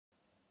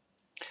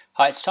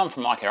Hi, it's Tom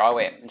from Eyecare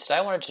Eyewear, and today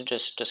I wanted to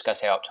just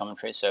discuss our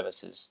optometry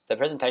services. The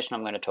presentation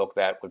I'm going to talk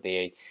about would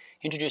be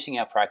introducing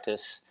our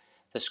practice,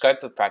 the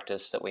scope of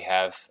practice that we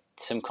have,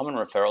 some common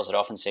referrals that I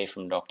often see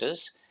from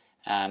doctors,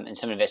 and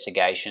some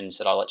investigations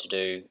that I like to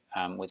do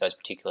with those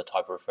particular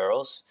type of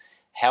referrals,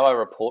 how I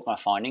report my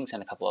findings,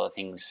 and a couple other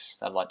things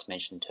that I'd like to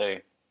mention too.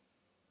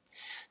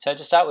 So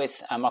to start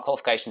with, my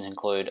qualifications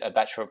include a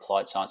Bachelor of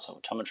Applied Science in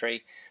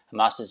Optometry, a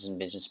Master's in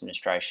Business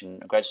Administration,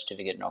 a Grad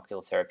Certificate in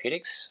Ocular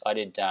Therapeutics. I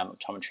did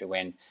optometry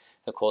when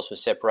the course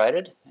was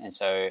separated, and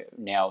so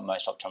now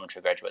most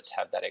optometry graduates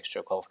have that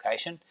extra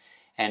qualification,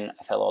 and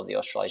a Fellow of the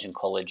Australasian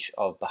College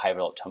of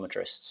Behavioural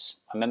Optometrists.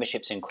 My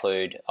memberships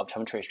include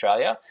Optometry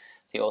Australia,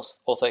 the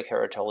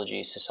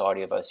Orthokeratology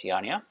Society of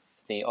Oceania,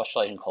 the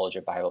Australasian College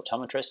of Behavioural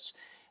Optometrists,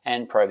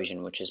 and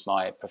Provision, which is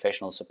my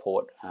professional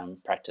support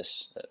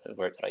practice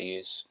group that I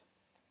use.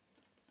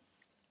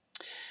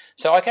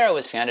 So Eyecare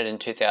was founded in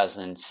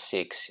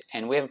 2006,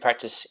 and we have a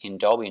practice in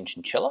Dalby and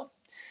Chinchilla.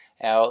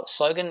 Our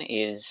slogan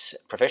is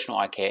Professional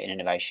Eye Care and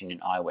Innovation in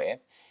Eyewear,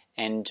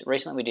 and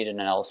recently we did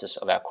an analysis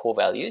of our core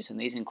values, and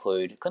these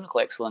include clinical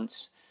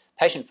excellence,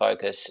 patient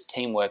focus,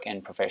 teamwork,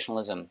 and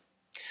professionalism.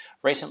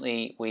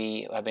 Recently,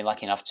 we have been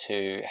lucky enough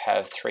to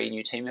have 3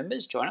 new team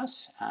members join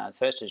us.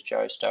 First is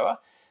Jo Stower,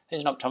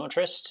 who's an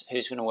optometrist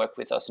who's going to work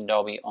with us in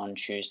Dalby on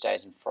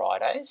Tuesdays and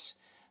Fridays.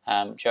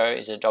 Jo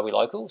is a Dalby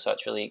local, so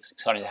it's really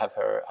exciting to have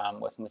her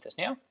working with us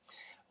now.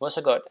 We've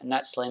also got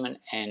Nat Sleeman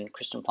and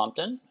Kristen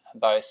Plumpton,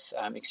 both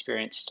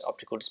experienced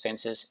optical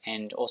dispensers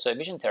and also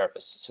vision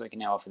therapists, so we can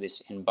now offer this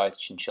in both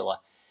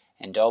Chinchilla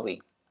and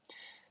Dalby.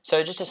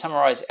 So just to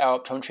summarise, our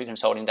optometry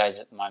consulting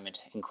days at the moment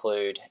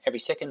include every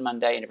second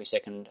Monday and every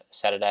second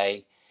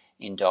Saturday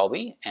in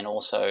Dalby, and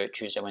also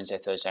Tuesday, Wednesday,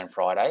 Thursday and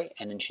Friday.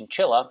 And in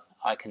Chinchilla,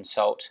 I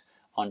consult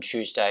on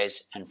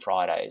Tuesdays and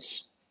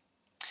Fridays.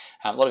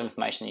 A lot of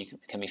information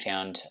that can be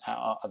found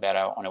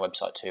about on our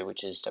website too,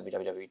 which is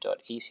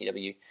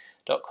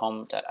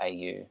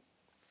www.ecw.com.au.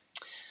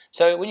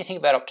 So when you think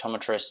about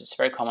optometrists, it's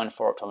very common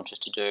for optometrists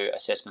to do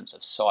assessments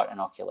of sight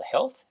and ocular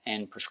health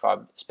and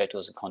prescribe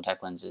spectacles and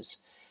contact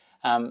lenses.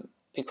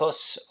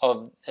 Because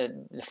of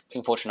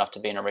being fortunate enough to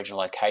be in a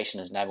regional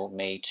location has enabled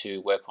me to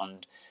work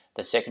on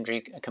the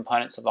secondary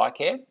components of eye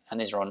care,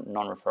 and these are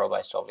non-referral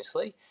based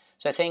obviously.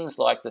 So things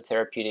like the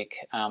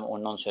therapeutic or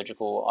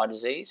non-surgical eye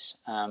disease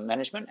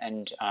management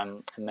and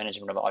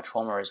management of eye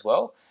trauma as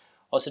well.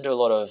 I also do a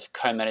lot of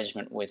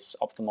co-management with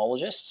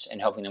ophthalmologists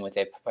and helping them with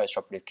their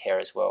post-operative care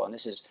as well. And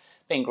this has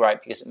been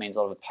great because it means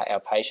a lot of our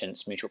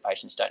patients, mutual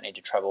patients, don't need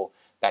to travel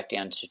back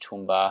down to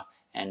Toowoomba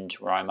and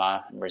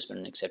Roma and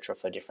Brisbane, etc.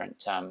 for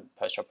different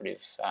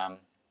post-operative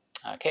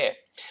care. I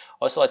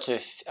also like to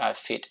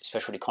fit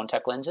specialty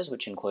contact lenses,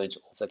 which includes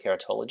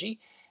orthokeratology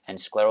and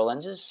scleral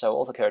lenses. So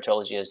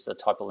orthokeratology is the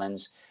type of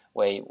lens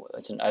where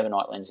it's an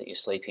overnight lens that you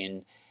sleep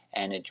in,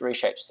 and it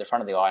reshapes the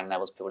front of the eye and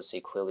enables people to see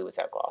clearly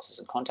without glasses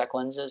and contact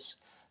lenses.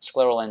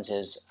 Scleral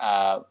lenses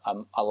are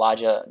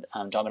larger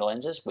diameter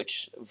lenses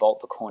which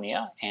vault the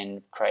cornea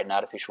and create an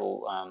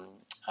artificial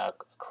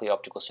clear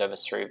optical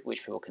surface through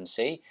which people can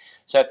see.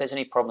 So if there's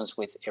any problems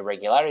with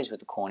irregularities with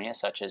the cornea,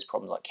 such as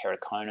problems like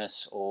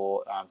keratoconus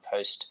or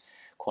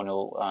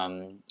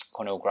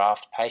post-corneal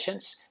graft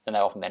patients, then they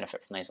often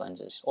benefit from these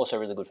lenses. Also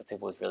really good for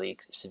people with really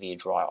severe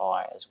dry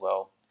eye as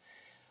well.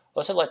 I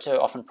also like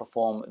to often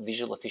perform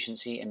visual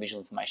efficiency and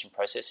visual information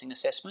processing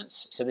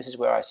assessments. So this is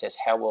where I assess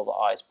how well the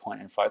eyes point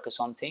and focus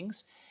on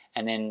things,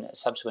 and then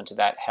subsequent to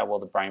that, how well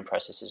the brain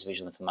processes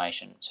visual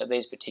information. So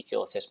these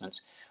particular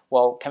assessments,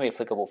 while can be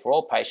applicable for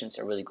all patients,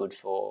 are really good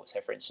for,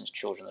 say for instance,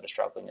 children that are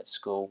struggling at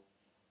school.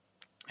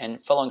 And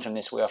following from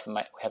this, we often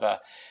have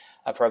a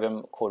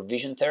program called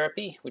vision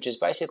therapy, which is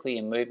basically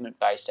a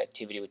movement-based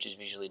activity which is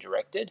visually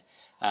directed,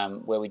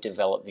 where we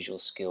develop visual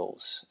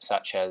skills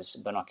such as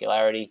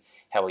binocularity,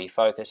 how well you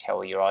focus, how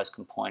well your eyes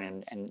can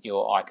point, and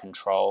your eye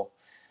control.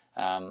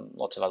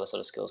 Lots of other sort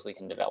of skills we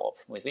can develop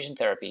with vision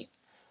therapy.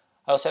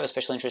 I also have a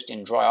special interest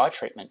in dry eye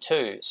treatment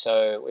too.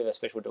 So we have a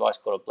special device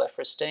called a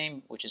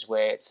blepharosteam, which is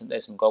where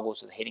there's some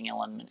goggles with a heating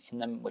element in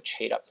them which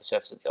heat up the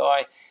surface of the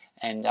eye.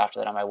 And after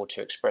that, I'm able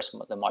to express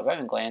the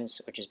meibomian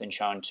glands, which has been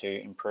shown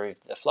to improve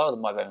the flow of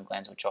the meibomian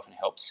glands, which often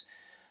helps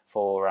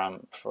for eye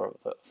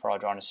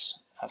dryness,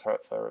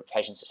 for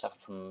patients that suffer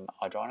from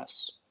eye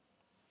dryness.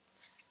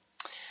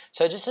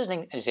 So just as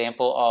an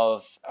example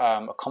of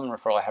a common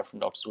referral I have from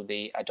doctors would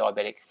be a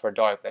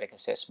diabetic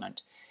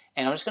assessment.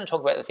 And I'm just going to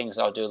talk about the things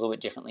that I'll do a little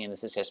bit differently in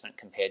this assessment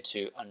compared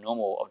to a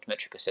normal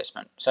optometric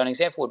assessment. So an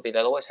example would be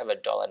they'll always have a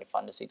dilated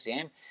fundus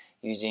exam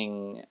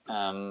using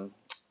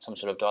some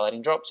sort of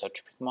dilating drop, so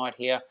tropicamide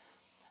here,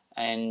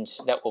 and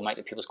that will make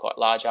the pupils quite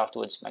large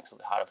afterwards, makes it a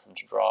little bit harder for them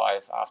to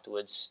drive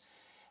afterwards.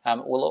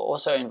 We'll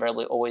also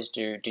invariably always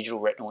do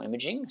digital retinal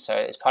imaging, so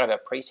as part of our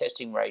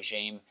pre-testing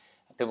regime,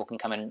 people can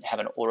come and have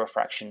an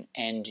autofraction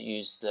and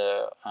use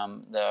our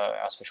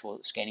special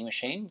scanning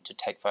machine to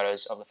take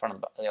photos of the front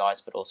of the eyes,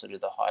 but also do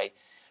the high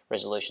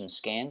resolution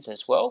scans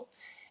as well.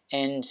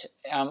 And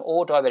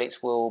all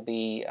diabetics will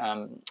be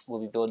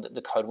billed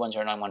the code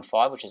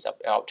 10915, which is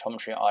our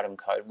optometry item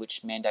code,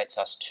 which mandates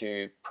us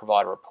to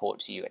provide a report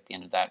to you at the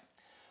end of that.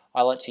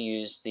 I like to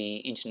use the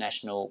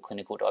International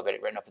Clinical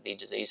Diabetic Retinopathy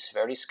Disease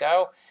Severity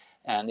Scale.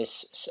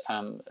 This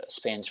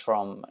spans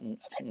from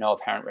no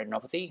apparent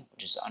retinopathy,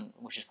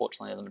 which is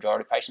fortunately the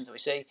majority of patients that we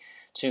see,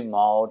 to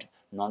mild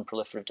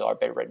non-proliferative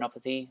diabetic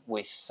retinopathy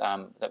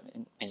that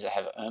means they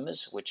have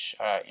ERMAs, which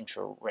are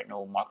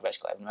intraretinal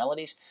microvascular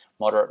abnormalities,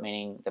 moderate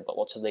meaning they've got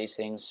lots of these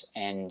things,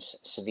 and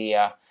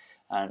severe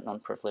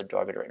non-proliferative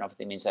diabetic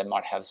retinopathy means they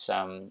might have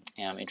some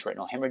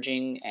intraretinal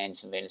hemorrhaging and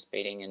some venous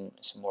beading and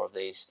some more of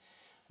these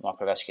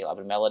microvascular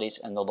abnormalities,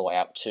 and all the way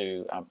up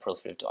to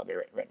proliferative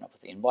diabetic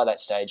retinopathy. And by that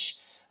stage,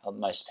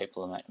 most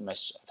people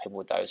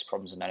with those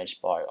problems are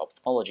managed by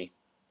ophthalmology.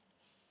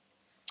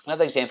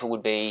 Another example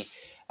would be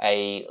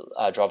a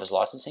driver's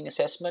licensing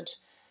assessment.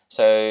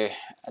 So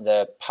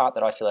the part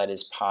that I fill out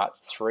is part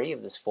 3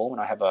 of this form,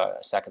 and I have a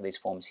stack of these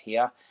forms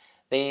here.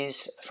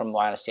 These, from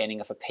my understanding,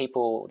 are for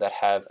people that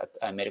have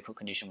a medical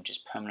condition which is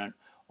permanent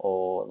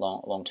or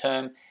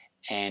long-term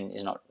and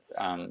is not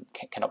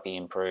cannot be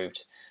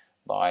improved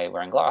by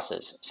wearing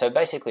glasses. So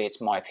basically, it's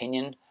my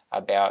opinion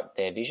about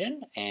their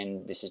vision,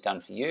 and this is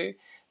done for you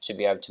to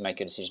be able to make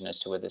a decision as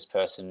to whether this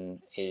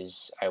person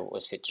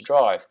was fit to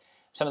drive.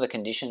 Some of the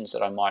conditions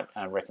that I might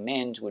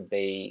recommend would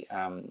be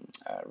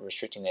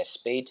restricting their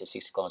speed to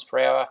 60 kilometers per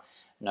hour,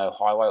 no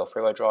highway or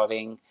freeway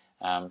driving,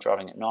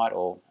 driving at night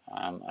or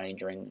only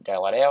during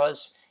daylight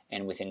hours,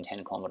 and within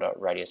 10-kilometer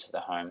radius of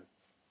the home.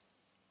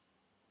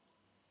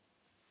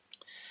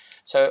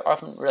 So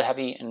I'm really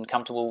happy and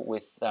comfortable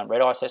with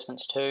red eye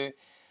assessments too.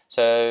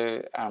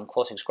 So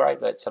CLAWSIG's great,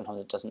 but sometimes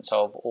it doesn't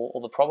solve all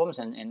the problems,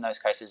 and in those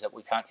cases that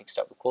we can't fix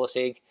it up with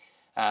CLAWSIG,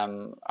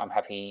 I'm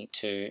happy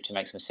to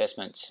make some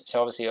assessments.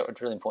 So obviously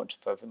it's really important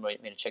for me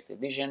to check their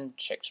vision,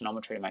 check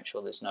tonometry to make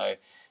sure there's no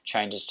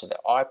changes to the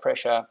eye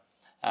pressure.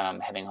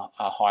 Having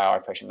a high eye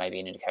pressure may be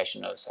an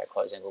indication of, say,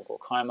 closed-angle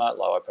glaucoma.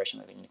 Low eye pressure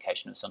may be an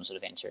indication of some sort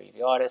of anterior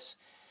uveitis.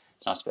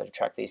 It's nice to be able to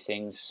track these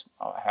things.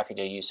 I'm happy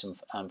to use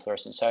some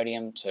fluorescent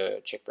sodium to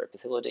check for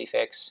epithelial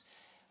defects.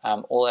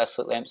 All our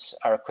slit lamps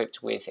are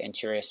equipped with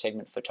anterior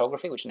segment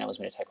photography, which enables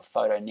me to take a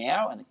photo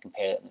now and then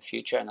compare that in the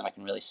future, and then I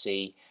can really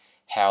see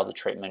how the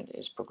treatment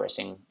is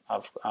progressing.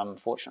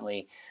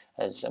 Fortunately,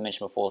 as I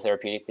mentioned before,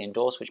 therapeutically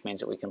endorsed, which means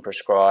that we can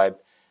prescribe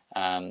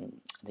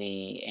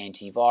the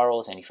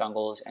antivirals,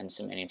 antifungals, and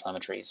some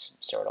anti-inflammatories,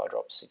 steroid eye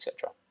drops,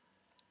 etc.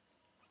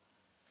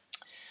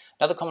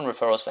 Another common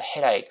referral is for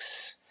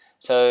headaches.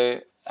 So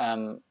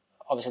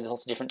obviously there's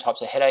lots of different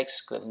types of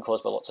headaches that can be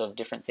caused by lots of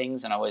different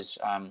things, and I always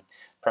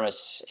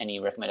premise any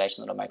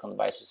recommendation that I make on the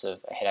basis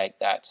of a headache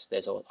that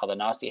there's other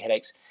nasty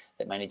headaches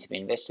that may need to be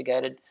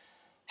investigated.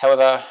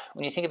 However,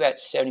 when you think about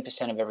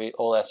 70% of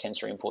all our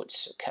sensory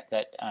inputs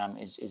that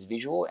is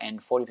visual,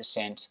 and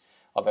 40%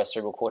 of our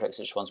cerebral cortex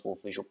is responsible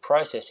for visual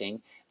processing,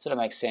 it sort of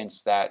makes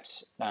sense that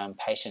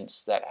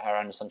patients that are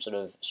under some sort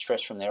of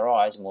stress from their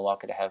eyes are more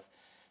likely to have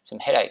some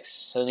headaches.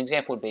 So an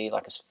example would be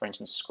like, for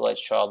instance, a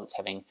school-age child that's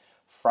having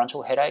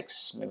frontal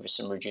headaches, maybe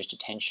some reduced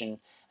attention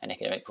and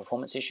academic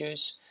performance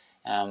issues.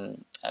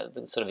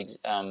 The sort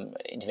of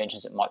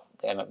interventions that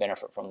they might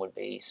benefit from would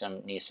be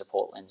some near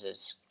support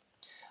lenses.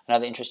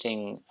 Another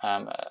interesting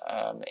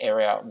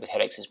area with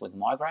headaches is with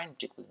migraine,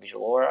 particularly with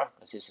visual aura,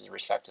 because this is a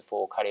risk factor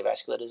for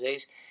cardiovascular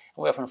disease.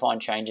 And we often find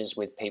changes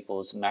with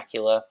people's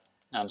macular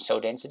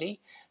cell density.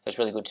 So it's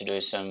really good to do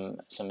some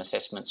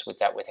assessments with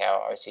that with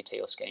our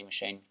OCT or scanning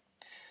machine.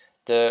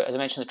 As I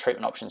mentioned, the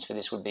treatment options for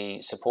this would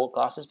be support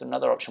glasses, but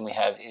another option we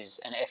have is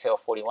an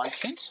FL41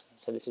 tint.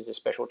 So this is a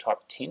special type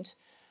of tint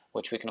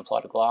which we can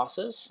apply to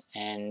glasses,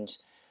 and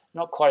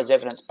not quite as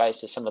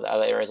evidence-based as some of the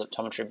other areas of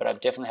optometry, but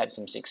I've definitely had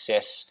some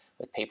success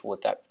with people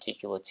with that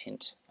particular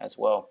tint as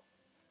well.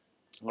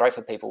 Great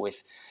for people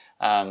with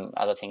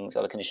other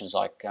conditions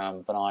like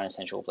benign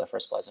essential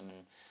blepharospasm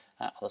and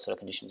other sort of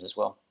conditions as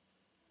well.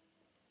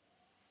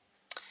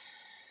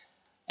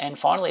 And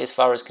finally, as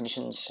far as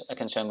conditions are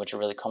concerned, which are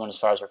really common as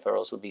far as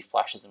referrals, would be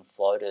flashes and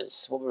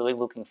floaters. What we're really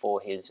looking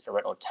for is a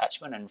retinal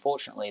detachment, and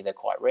unfortunately they're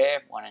quite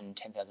rare. 1 in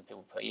 10,000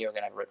 people per year are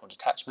going to have a retinal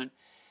detachment.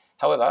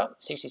 However,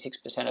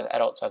 66% of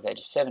adults over the age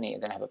of 70 are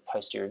going to have a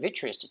posterior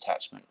vitreous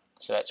detachment.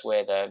 So that's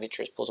where the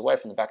vitreous pulls away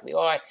from the back of the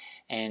eye,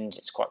 and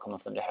it's quite common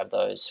for them to have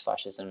those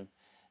flashes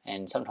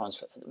and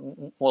sometimes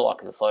more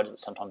likely the floaters, but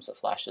sometimes the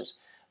flashes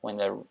when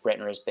the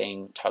retina is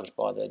being tugged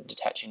by the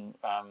detaching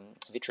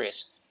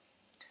vitreous.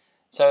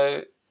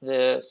 So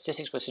the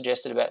statistics were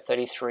suggested about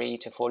 33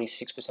 to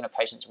 46% of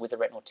patients with a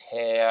retinal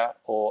tear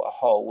or a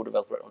hole will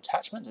develop retinal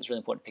detachments. It's really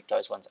important to pick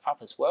those ones up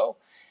as well.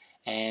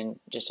 And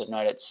just to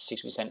note, it's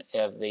 60%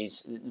 of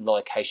these, the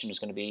location is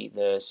going to be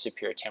the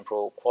superior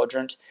temporal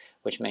quadrant,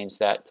 which means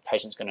that the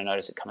patient's going to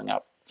notice it coming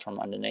up from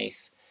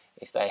underneath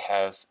if they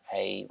have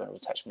a retinal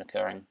detachment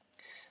occurring.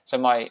 So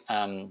my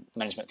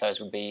management phase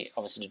would be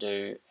obviously to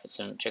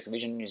do check the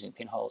vision using a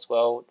pinhole as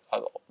well.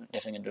 I'm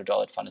definitely going to do a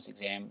dilated fundus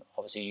exam,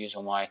 obviously use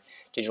all my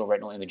digital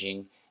retinal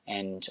imaging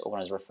and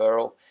organise a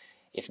referral.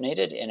 if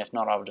needed, and if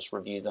not, I'll just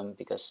review them,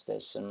 because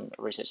there's some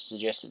research that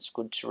suggests it's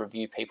good to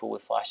review people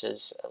with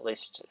flashes at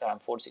least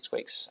 4 to 6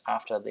 weeks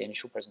after the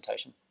initial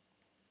presentation.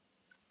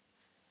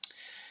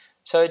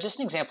 So just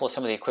an example of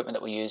some of the equipment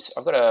that we use.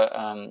 I've got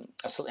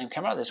a slit lamp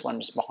camera, there's one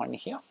just behind me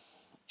here,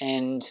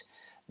 and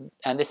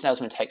this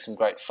enables me to take some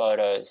great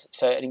photos.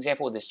 So an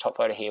example of this top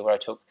photo here, where I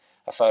took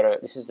a photo,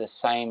 this is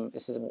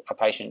a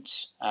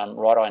patient's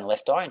right eye and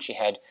left eye, and she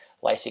had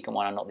LASIK in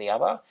one and not the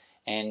other.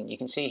 And you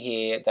can see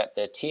here that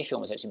the tear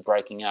film is actually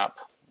breaking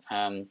up,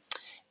 and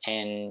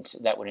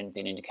that would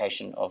be an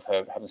indication of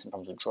her having some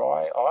problems with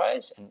dry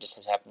eyes, and just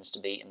as happens to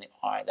be in the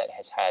eye that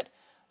has had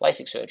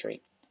LASIK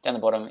surgery. Down the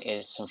bottom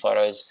is some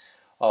photos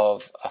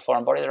of a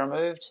foreign body that are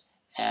removed.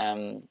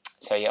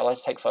 So yeah, I like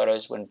to take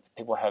photos when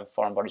people have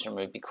foreign bodies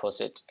removed,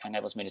 because it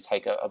enables me to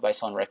take a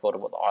baseline record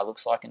of what the eye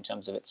looks like in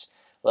terms of its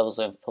levels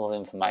of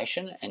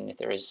information, and if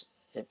there is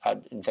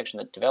an infection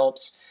that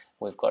develops,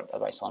 we've got a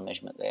baseline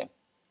measurement there.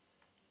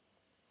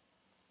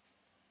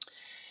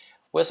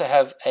 We also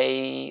have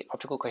a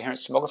optical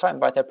coherence tomographer in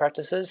both our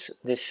practices,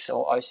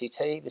 or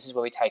OCT. This is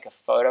where we take a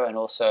photo and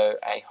also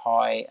a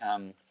high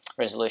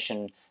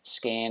resolution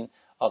scan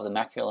of the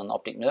macula and the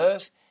optic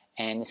nerve,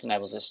 and this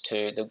enables us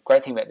to, the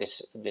great thing about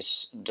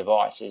this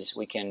device is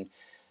we can,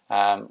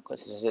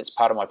 because it's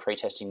part of my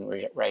pre-testing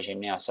regime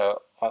now,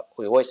 so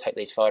we always take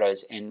these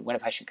photos, and when a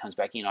patient comes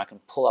back in, I can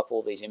pull up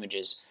all these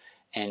images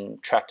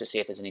and track to see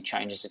if there's any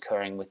changes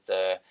occurring with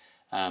the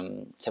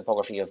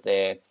topography of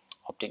their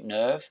optic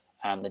nerve,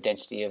 the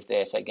density of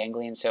their, say,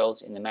 ganglion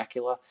cells in the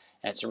macula,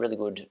 and it's a really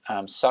good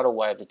subtle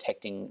way of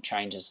detecting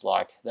changes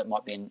that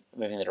might be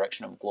moving in the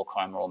direction of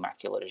glaucoma or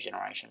macular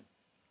degeneration.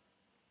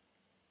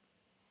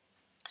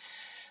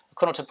 A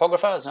corneal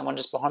topographer, as the one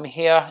just behind me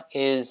here,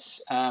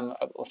 is a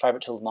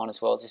favourite tool of mine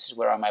as well. This is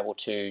where I'm able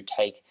to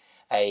take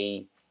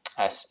a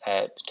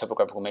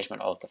topographical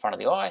measurement of the front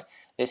of the eye.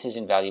 This is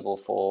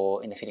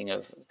invaluable in the fitting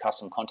of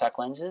custom contact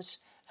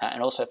lenses,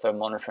 and also for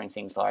monitoring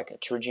things like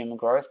pterygium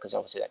growth, because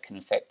obviously that can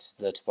affect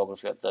the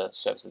topography of the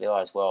surface of the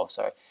eye as well.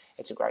 So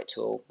it's a great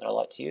tool that I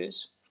like to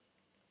use.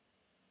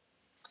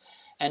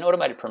 And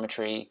automated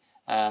perimetry,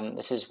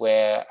 this is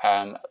where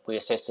we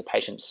assess the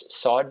patient's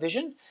side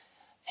vision,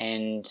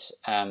 and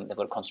they've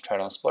got to concentrate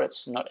on the spot.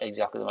 It's not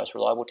exactly the most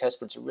reliable test,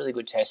 but it's a really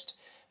good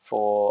test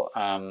for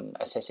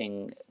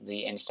assessing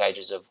the end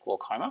stages of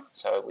glaucoma.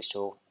 So we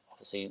still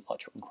obviously like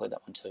to include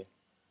that one too.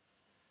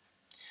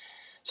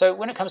 So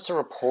when it comes to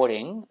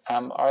reporting,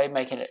 I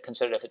make a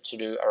concerted effort to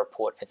do a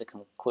report at the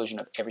conclusion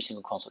of every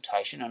single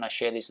consultation, and I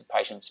share these with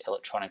patients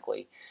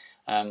electronically.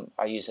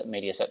 I use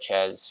media such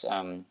as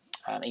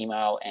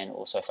email and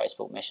also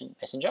Facebook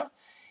Messenger.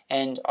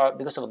 And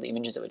because of the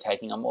images that we're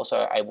taking, I'm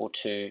also able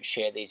to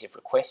share these if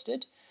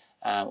requested,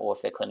 or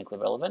if they're clinically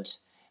relevant.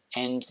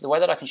 And the way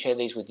that I can share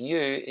these with you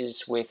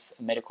is with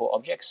medical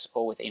objects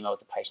or with email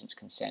with the patient's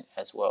consent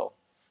as well.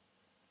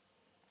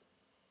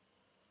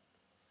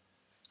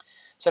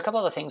 So a couple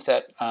of the things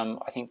that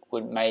I think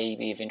may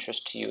be of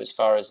interest to you as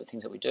far as the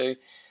things that we do.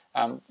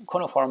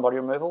 Corneal foreign body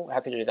removal,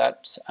 happy to do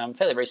that.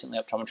 Fairly recently,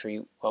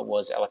 Optometry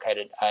was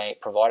allocated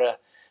provider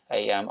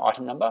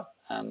item number,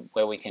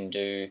 where we can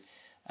do,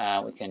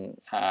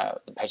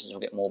 the patients will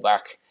get more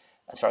back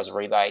as far as a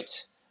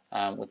rebate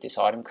with this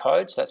item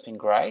code, so that's been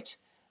great.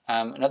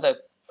 Another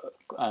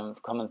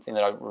common thing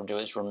that I will do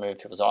is remove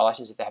people's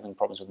eyelashes if they're having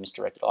problems with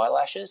misdirected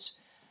eyelashes.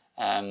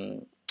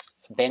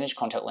 Bandage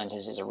contact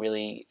lenses is a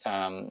really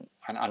an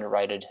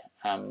underrated,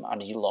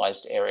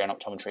 underutilized area in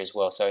optometry as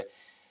well. So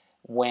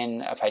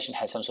when a patient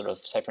has some sort of,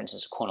 say for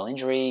instance, a corneal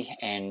injury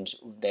and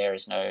there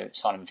is no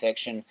sign of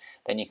infection,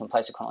 then you can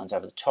place a contact lens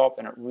over the top,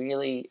 and it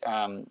really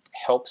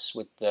helps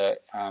with the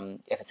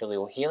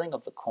epithelial healing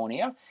of the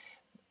cornea,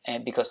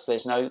 and because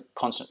there's no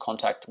constant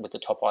contact with the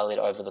top eyelid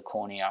over the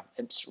cornea.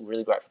 It's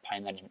really great for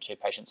pain management too.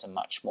 Patients are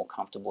much more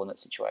comfortable in that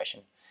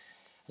situation.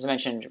 As I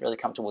mentioned, really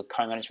comfortable with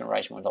co-management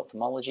arrangement with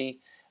ophthalmology.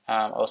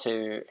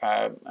 Also,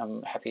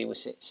 I'm happy with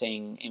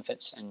seeing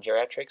infants and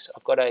geriatrics.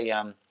 I've got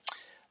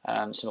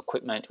some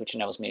equipment which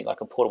enables me,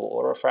 like a portable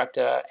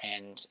autorefractor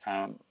and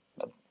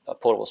a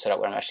portable setup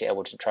where I'm actually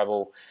able to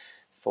travel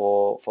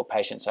for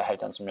patients. I have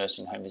done some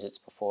nursing home visits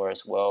before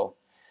as well.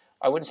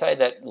 I wouldn't say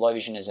that low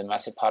vision is a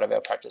massive part of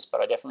our practice, but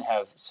I definitely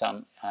have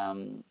some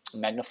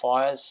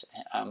magnifiers,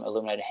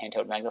 illuminated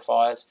handheld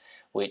magnifiers,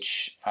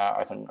 which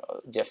I can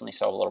definitely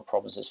solve a lot of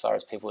problems as far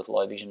as people with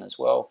low vision as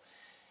well.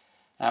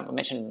 I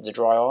mentioned the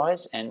dry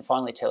eyes, and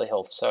finally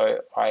telehealth. So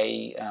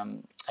I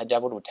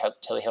dabbled with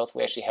telehealth.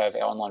 We actually have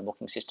our online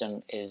booking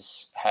system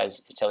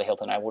has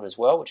telehealth enabled as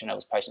well, which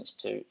enables patients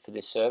for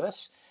this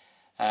service.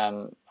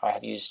 I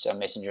have used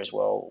Messenger as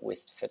well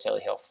for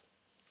telehealth.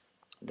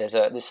 There's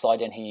this slide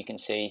down here you can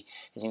see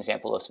is an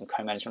example of some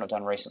co-management I've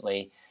done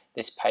recently.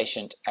 This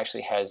patient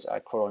actually has a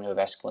choroidal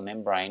neovascular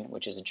membrane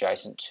which is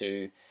adjacent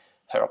to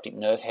her optic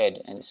nerve head,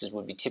 and this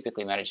would be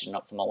typically managed in an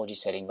ophthalmology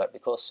setting, but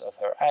because of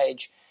her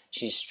age,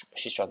 she's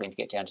struggling to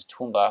get down to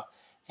Toowoomba,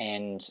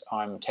 and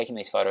I'm taking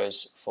these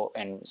photos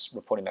and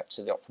reporting back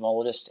to the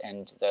ophthalmologist,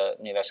 and the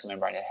neovascular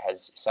membrane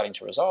is starting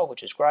to resolve,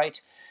 which is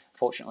great.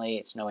 Fortunately,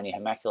 it's nowhere near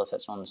her macula, so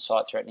it's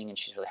non-sight threatening, and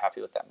she's really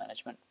happy with that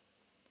management.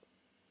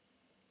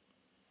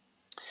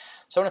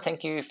 So I want to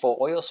thank you for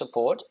all your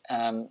support.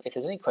 If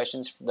there's any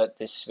questions that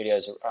this video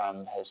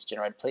has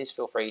generated, please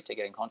feel free to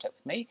get in contact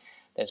with me.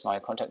 There's my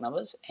contact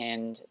numbers,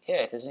 and yeah,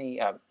 if there's any,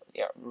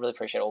 really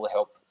appreciate all the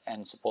help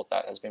and support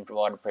that has been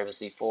provided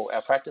previously for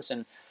our practice,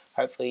 and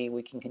hopefully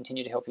we can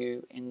continue to help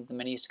you in the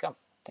many years to come.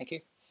 Thank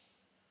you.